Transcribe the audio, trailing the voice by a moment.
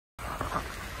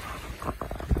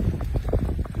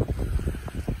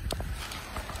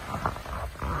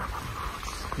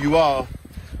You are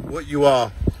what you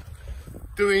are.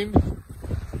 Doing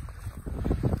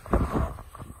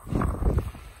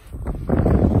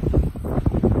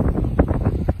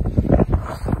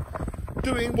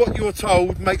what you're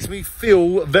told makes me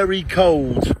feel very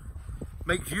cold.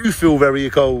 Makes you feel very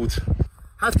cold.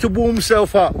 Have to warm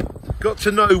self up. Got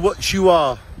to know what you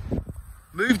are.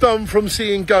 Moved on from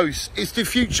seeing ghosts. It's the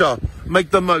future.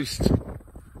 Make the most.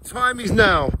 Time is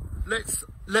now.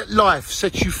 Let life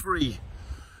set you free.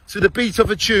 To the beat of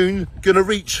a tune, gonna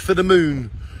reach for the moon.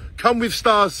 Come with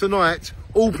stars tonight.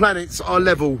 All planets are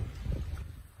level.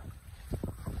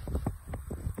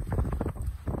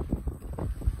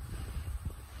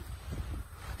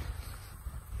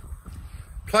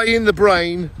 Play in the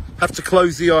brain, have to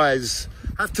close the eyes,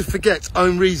 have to forget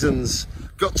own reasons,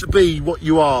 got to be what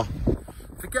you are.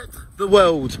 Forget the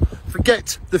world,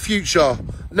 forget the future,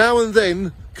 now and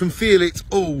then can feel it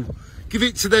all. Give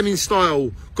it to them in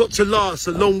style, got to last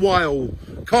a long while.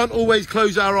 Can't always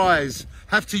close our eyes,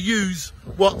 have to use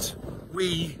what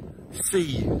we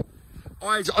see.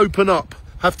 Eyes open up,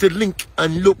 have to link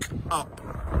and look up.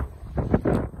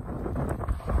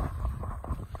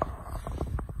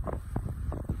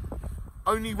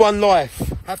 Only one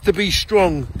life, have to be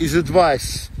strong is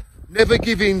advice. Never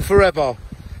give in forever,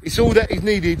 it's all that is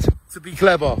needed to be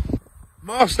clever.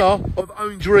 Master of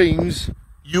own dreams,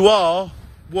 you are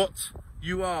what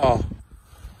you are.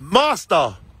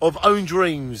 Master of own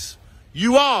dreams,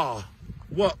 you are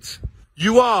what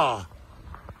you are.